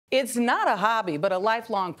It's not a hobby, but a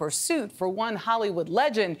lifelong pursuit for one Hollywood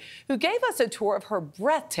legend who gave us a tour of her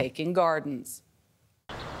breathtaking gardens.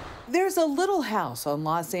 There's a little house on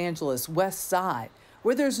Los Angeles' West Side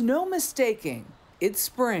where there's no mistaking it's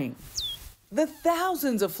spring. The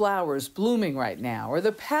thousands of flowers blooming right now are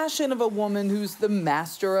the passion of a woman who's the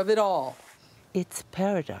master of it all. It's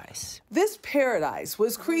paradise. This paradise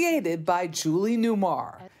was created by Julie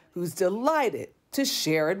Newmar, who's delighted to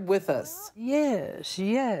share it with us. Yes,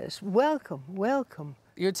 yes. Welcome, welcome.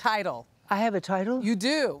 Your title. I have a title? You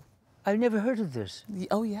do. I've never heard of this.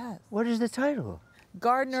 Oh, yes. What is the title?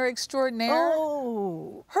 Gardener extraordinaire.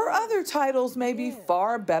 Oh. Her other titles may be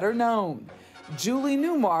far better known. Julie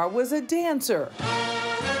Newmar was a dancer,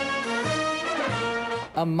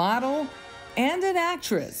 a model, and an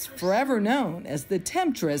actress, forever known as the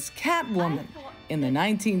temptress Catwoman in the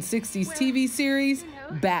 1960s TV series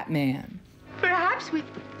Batman. Perhaps we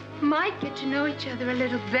might get to know each other a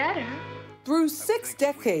little better. Through 6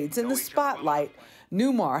 decades in the spotlight,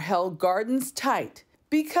 Newmar held gardens tight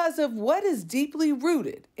because of what is deeply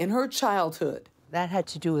rooted in her childhood. That had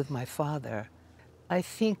to do with my father. I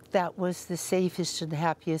think that was the safest and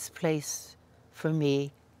happiest place for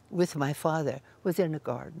me with my father, was in a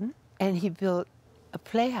garden. And he built a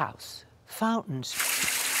playhouse, fountains.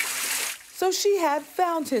 So she had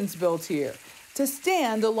fountains built here to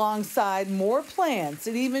stand alongside more plants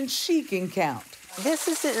than even she can count. This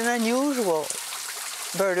is an unusual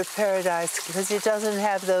bird of paradise because it doesn't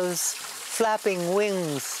have those flapping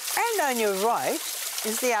wings. And on your right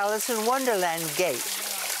is the Alice in Wonderland gate.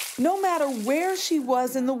 No matter where she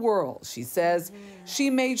was in the world, she says, she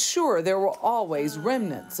made sure there were always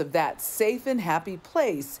remnants of that safe and happy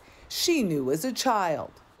place she knew as a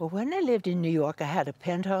child. Well, when I lived in New York, I had a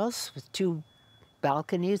penthouse with 2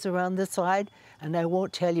 balconies around the side, and I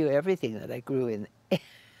won't tell you everything that I grew in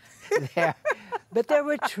there. But there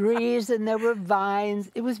were trees and there were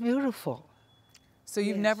vines. It was beautiful. So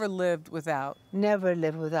you've never lived without? Never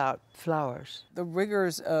lived without flowers. The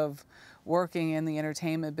rigors of working in the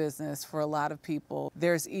entertainment business for a lot of people,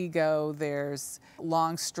 there's ego, there's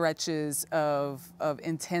long stretches of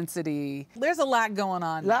intensity. There's a lot going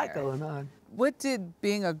on there. A lot going on. What did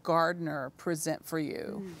being a gardener present for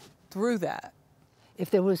you through that?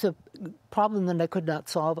 If there was a problem that I could not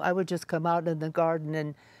solve, I would just come out in the garden,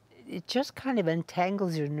 and it just kind of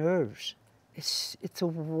entangles your nerves. It's a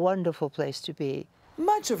wonderful place to be.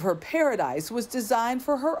 Much of her paradise was designed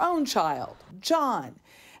for her own child, John,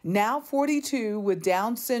 now 42 with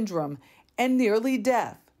Down syndrome and nearly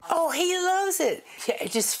deaf. Oh, he loves it. I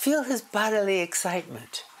just feel his bodily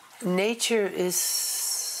excitement. Nature is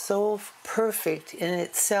so perfect in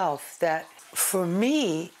itself that for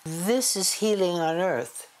me, this is healing on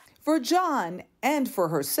earth. For John and for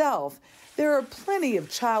herself, there are plenty of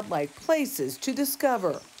childlike places to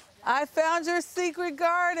discover. I found your secret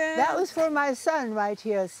garden. That was for my son right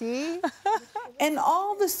here, see? And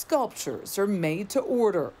all the sculptures are made to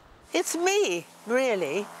order. It's me,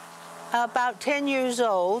 really, about 10 years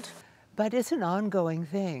old. But it's an ongoing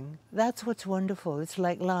thing. That's what's wonderful. It's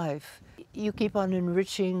like life. You keep on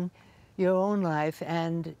enriching your own life,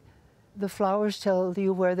 and the flowers tell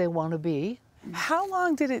you where they want to be. How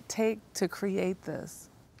long did it take to create this?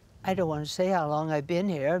 I don't want to say how long I've been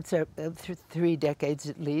here. It's 3 decades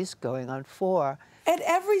at least, going on 4. At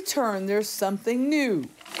every turn, there's something new.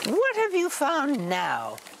 What have you found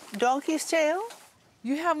now? Donkey's tail?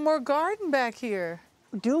 You have more garden back here.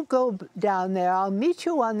 Do go down there. I'll meet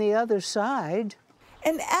you on the other side.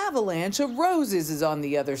 An avalanche of roses is on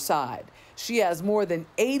the other side. She has more than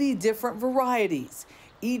 80 different varieties.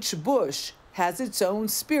 Each bush has its own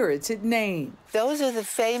spirited name. Those are the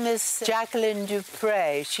famous Jacqueline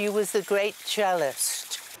Dupre. She was the great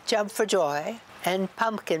cellist. Jump for Joy and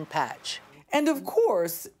Pumpkin Patch. And of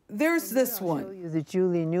course, there's this one. I'll show you the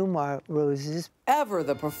Julie Newmar roses. Ever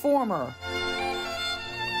the performer.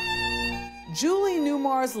 Julie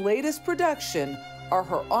Newmar's latest production are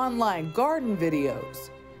her online garden videos.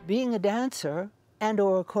 Being a dancer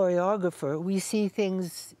and/or a choreographer, we see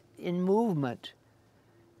things in movement.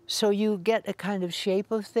 So you get a kind of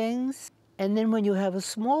shape of things, and then when you have a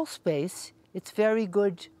small space, it's very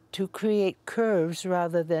good to create curves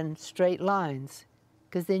rather than straight lines,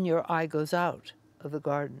 because then your eye goes out of the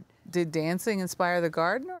garden. Did dancing inspire the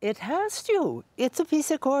gardener? It has to. It's a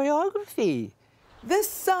piece of choreography. This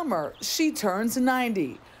summer, she turns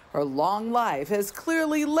 90. Her long life has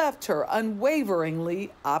clearly left her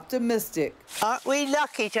unwaveringly optimistic. Aren't we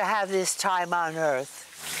lucky to have this time on Earth?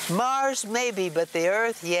 Mars, maybe, but the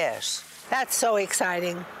Earth, yes. That's so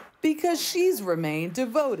exciting. Because she's remained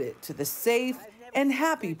devoted to the safe and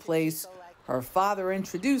happy place her father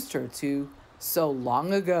introduced her to so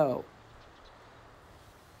long ago.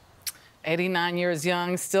 89 years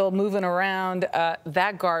young, still moving around.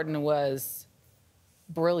 That garden was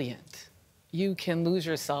brilliant. You can lose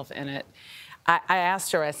yourself in it. I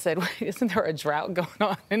asked her, I said, isn't there a drought going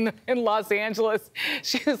on in Los Angeles?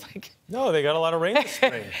 She was like, no, they got a lot of rain this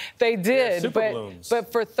spring. They did, super balloons.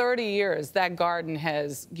 but for 30 years, that garden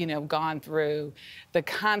has, gone through the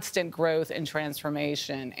constant growth and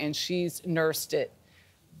transformation, and she's nursed it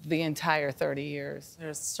the entire 30 years.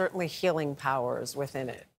 There's certainly healing powers within it.